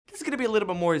is going to be a little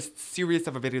bit more serious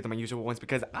of a video than my usual ones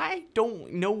because I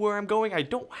don't know where I'm going. I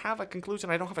don't have a conclusion.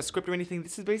 I don't have a script or anything.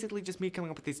 This is basically just me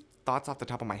coming up with these thoughts off the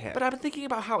top of my head. But I've been thinking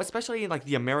about how, especially in like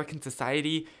the American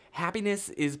society, happiness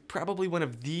is probably one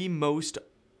of the most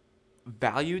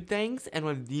valued things and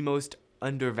one of the most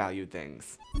undervalued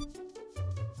things.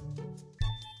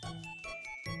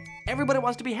 Everybody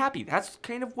wants to be happy. That's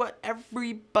kind of what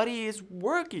everybody is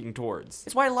working towards.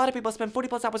 It's why a lot of people spend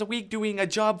 40+ hours a week doing a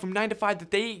job from 9 to 5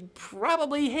 that they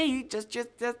probably hate.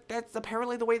 That's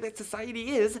apparently the way that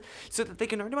society is, so that they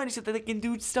can earn money, so that they can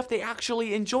do stuff they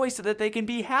actually enjoy, so that they can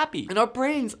be happy. And our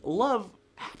brains love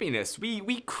happiness.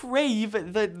 We crave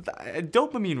the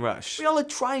dopamine rush. We all are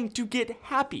trying to get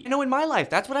happy. I know in my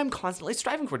life, that's what I'm constantly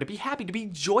striving for, to be happy, to be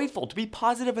joyful, to be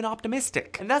positive and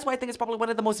optimistic. And that's why I think it's probably one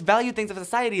of the most valued things of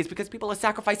society, is because people are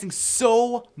sacrificing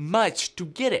so much to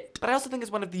get it. But I also think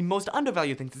it's one of the most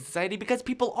undervalued things in society because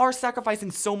people are sacrificing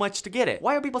so much to get it.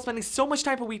 Why are people spending so much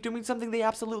time per week doing something they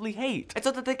absolutely hate? It's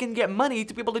so that they can get money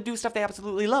to be able to do stuff they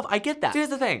absolutely love. I get that. So here's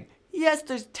the thing. Yes,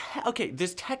 there's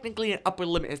technically an upper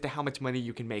limit as to how much money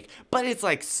you can make, but it's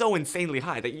like so insanely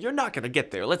high that you're not gonna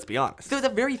get there, let's be honest. There's a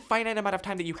very finite amount of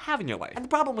time that you have in your life. And the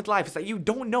problem with life is that you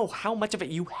don't know how much of it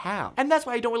you have. And that's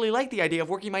why I don't really like the idea of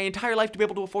working my entire life to be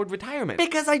able to afford retirement.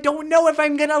 Because I don't know if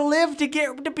I'm gonna live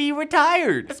to be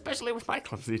retired. Especially with my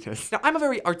clumsiness. Now, I'm a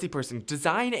very artsy person.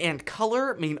 Design and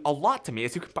color mean a lot to me,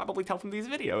 as you can probably tell from these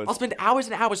videos. I'll spend hours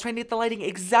and hours trying to get the lighting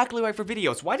exactly right for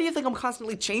videos. Why do you think I'm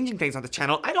constantly changing things on the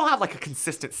channel? I don't have like a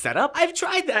consistent setup. I've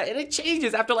tried that and it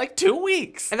changes after like 2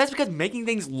 weeks. And that's because making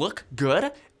things look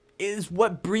good is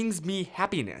what brings me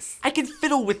happiness. I can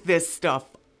fiddle with this stuff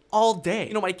all day.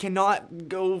 You know, I cannot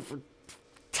go for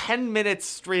 10 minutes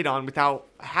straight on without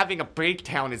having a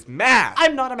breakdown is math.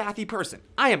 I'm not a mathy person.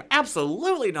 I am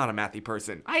absolutely not a mathy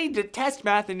person. I detest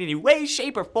math in any way,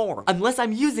 shape, or form, unless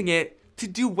I'm using it to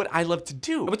do what I love to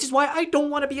do, which is why I don't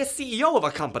want to be a CEO of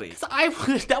a company. So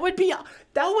that would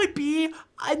be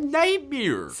a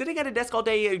nightmare. Sitting at a desk all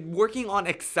day working on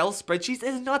Excel spreadsheets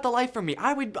is not the life for me.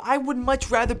 I would much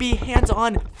rather be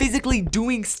hands-on, physically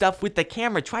doing stuff with the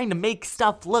camera, trying to make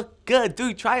stuff look good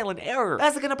through trial and error.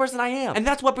 That's the kind of person I am, and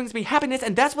that's what brings me happiness,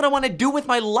 and that's what I want to do with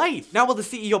my life. Now, will the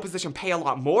CEO position pay a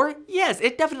lot more? Yes,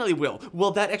 it definitely will.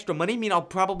 Will that extra money mean I'll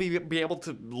probably be able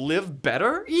to live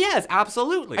better? Yes,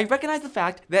 absolutely. I recognize the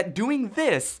fact that doing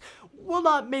this will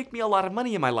not make me a lot of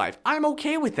money in my life. I'm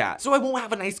okay with that. So I won't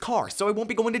have a nice car, so I won't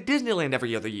be going to Disneyland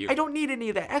every other year. I don't need any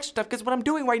of that extra stuff because what I'm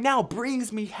doing right now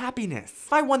brings me happiness.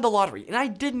 If I won the lottery and I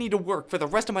didn't need to work for the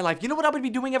rest of my life, you know what I would be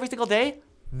doing every single day?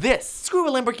 This. Screw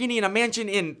a Lamborghini and a mansion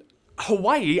in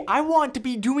Hawaii. I want to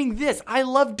be doing this. I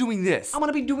love doing this. I want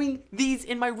to be doing these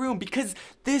in my room because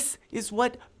this is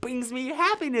what brings me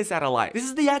happiness out of life. This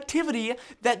is the activity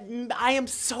that I am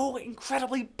so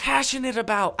incredibly passionate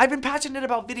about. I've been passionate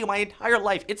about video my entire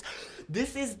life.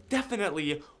 This is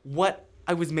definitely what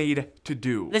I was made to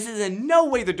do. This is in no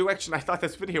way the direction I thought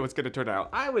this video was gonna turn out.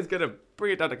 I was gonna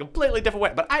bring it down a completely different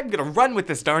way, but I'm gonna run with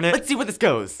this, darn it. Let's see where this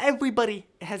goes. Everybody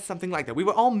has something like that. We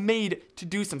were all made to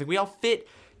do something. We all fit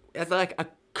as like a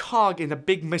cog in a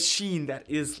big machine that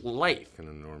is life. An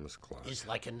enormous clock. It's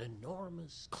like an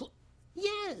enormous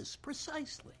Yes,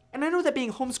 precisely. And I know that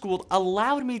being homeschooled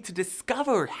allowed me to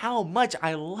discover how much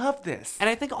I love this. And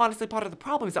I think honestly part of the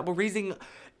problem is that we're raising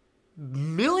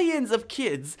millions of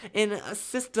kids in a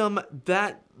system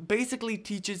that basically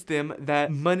teaches them that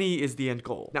money is the end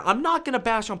goal. Now, I'm not gonna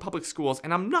bash on public schools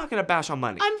and I'm not gonna bash on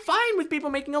money. I'm fine with people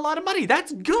making a lot of money.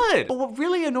 That's good. But what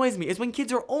really annoys me is when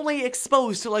kids are only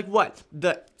exposed to like what?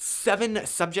 The 7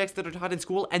 subjects that are taught in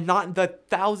school and not the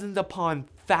thousands upon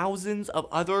thousands of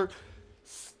other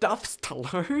stuffs to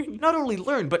learn. Not only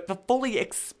learn, but to fully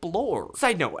explore.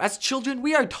 Side note, as children,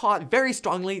 we are taught very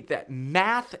strongly that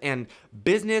math and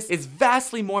business is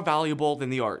vastly more valuable than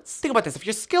the arts. Think about this, if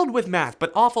you're skilled with math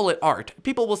but awful at art,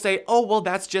 people will say, oh, well,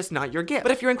 that's just not your gift.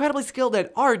 But if you're incredibly skilled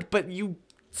at art, but you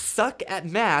suck at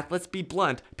math, let's be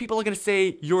blunt, people are gonna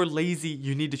say you're lazy,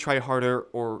 you need to try harder,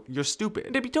 or you're stupid.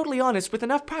 And to be totally honest, with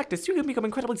enough practice, you can become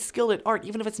incredibly skilled at art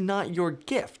even if it's not your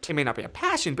gift. It may not be a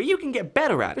passion, but you can get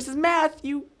better at it. Versus math,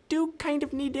 you do kind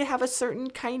of need to have a certain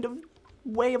kind of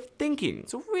way of thinking.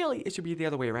 So really, it should be the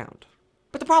other way around.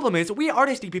 But the problem is, we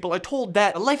artisty people are told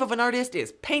that the life of an artist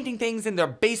is painting things in their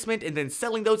basement and then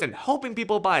selling those and hoping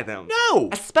people buy them. No!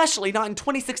 Especially not in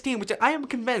 2016, which I am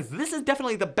convinced this is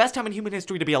definitely the best time in human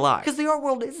history to be alive. Because the art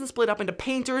world isn't split up into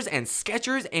painters and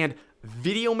sketchers and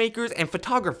video makers and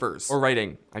photographers. Or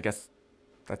writing, I guess.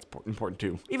 That's important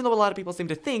too. Even though a lot of people seem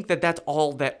to think that that's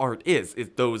all that art is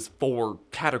those 4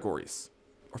 categories.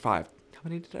 Or 5. How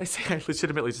many did I say? I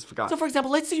legitimately just forgot. So for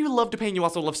example, let's say you love to paint, you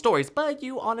also love stories, but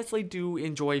you honestly do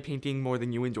enjoy painting more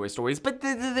than you enjoy stories, but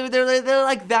they're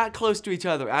like that close to each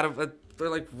other. They're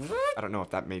like, I don't know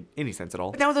if that made any sense at all.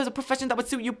 But now there's a profession that would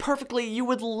suit you perfectly, you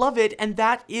would love it, and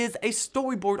that is a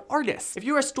storyboard artist. If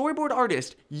you're a storyboard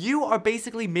artist, you are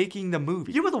basically making the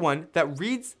movie. You are the one that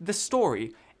reads the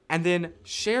story and then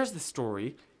shares the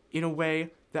story in a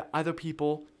way that other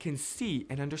people can see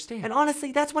and understand. And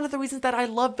honestly, that's one of the reasons that I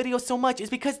love video so much, is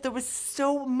because there was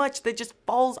so much that just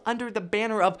falls under the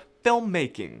banner of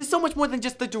filmmaking. There's so much more than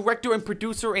just the director and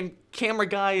producer and camera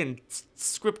guy and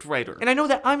script writer. And I know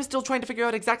that I'm still trying to figure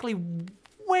out exactly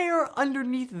where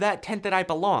underneath that tent that I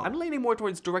belong. I'm leaning more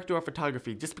towards director of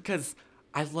photography just because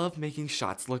I love making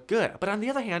shots look good. But on the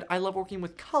other hand, I love working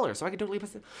with color, so I can totally...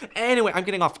 Anyway, I'm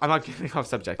getting off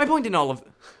subject. My point in all of...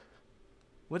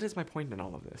 What is my point in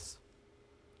all of this?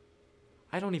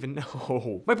 I don't even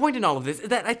know. My point in all of this is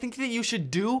that I think that you should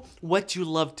do what you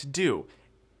love to do.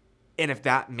 And if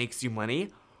that makes you money,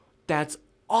 that's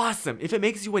awesome. If it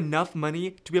makes you enough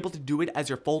money to be able to do it as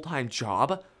your full-time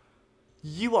job,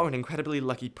 you are an incredibly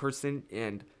lucky person,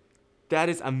 and that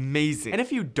is amazing. And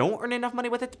if you don't earn enough money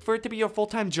with it for it to be your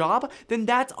full-time job, then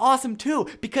that's awesome too,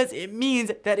 because it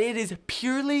means that it is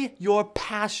purely your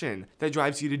passion that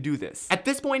drives you to do this. At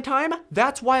this point in time,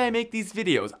 that's why I make these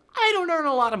videos. I don't earn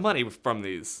a lot of money from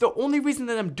these. The only reason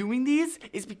that I'm doing these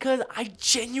is because I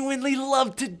genuinely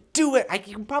love to do it. I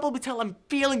can probably tell I'm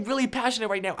feeling really passionate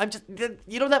right now. I'm just,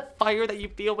 you know that fire that you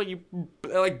feel when you,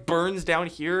 like, burns down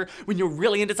here when you're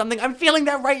really into something? I'm feeling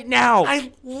that right now.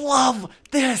 I love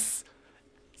this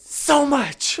so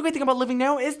much. The great thing about living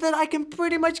now is that I can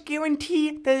pretty much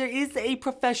guarantee that there is a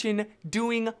profession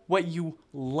doing what you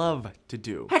love to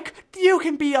do. Heck, you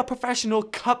can be a professional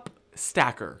cup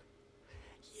stacker.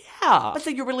 Yeah. Let's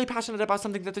say you're really passionate about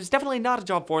something that there's definitely not a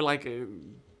job for, like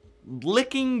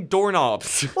licking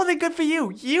doorknobs. Well, then good for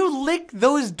you. You lick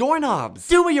those doorknobs.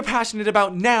 Do what you're passionate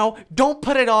about now. Don't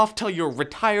put it off till you're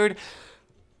retired,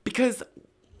 because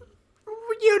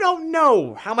you don't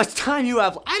know how much time you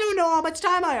have. I don't know how much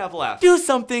time I have left. Do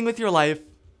something with your life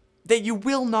that you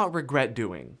will not regret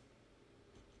doing.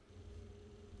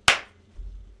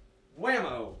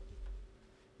 Whammo.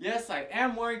 Yes, I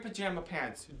am wearing pajama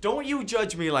pants. Don't you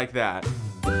judge me like that.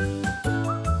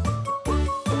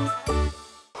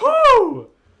 Woo!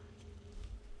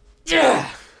 Yeah!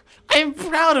 I am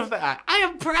proud of that. I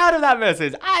am proud of that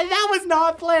message. That was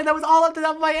not planned. That was all up to the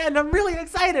top of my head. I'm really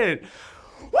excited.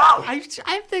 Wow! I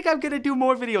think I'm gonna do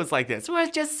more videos like this, where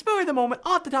it's just spur of the moment,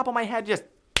 off the top of my head, just...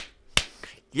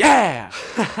 Yeah!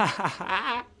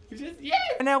 Just, yeah!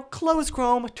 And now close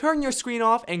Chrome, turn your screen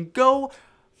off, and go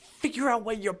figure out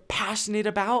what you're passionate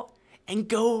about, and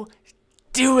go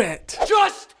do it!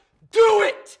 Just do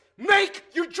it! Make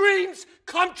your dreams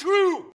come true!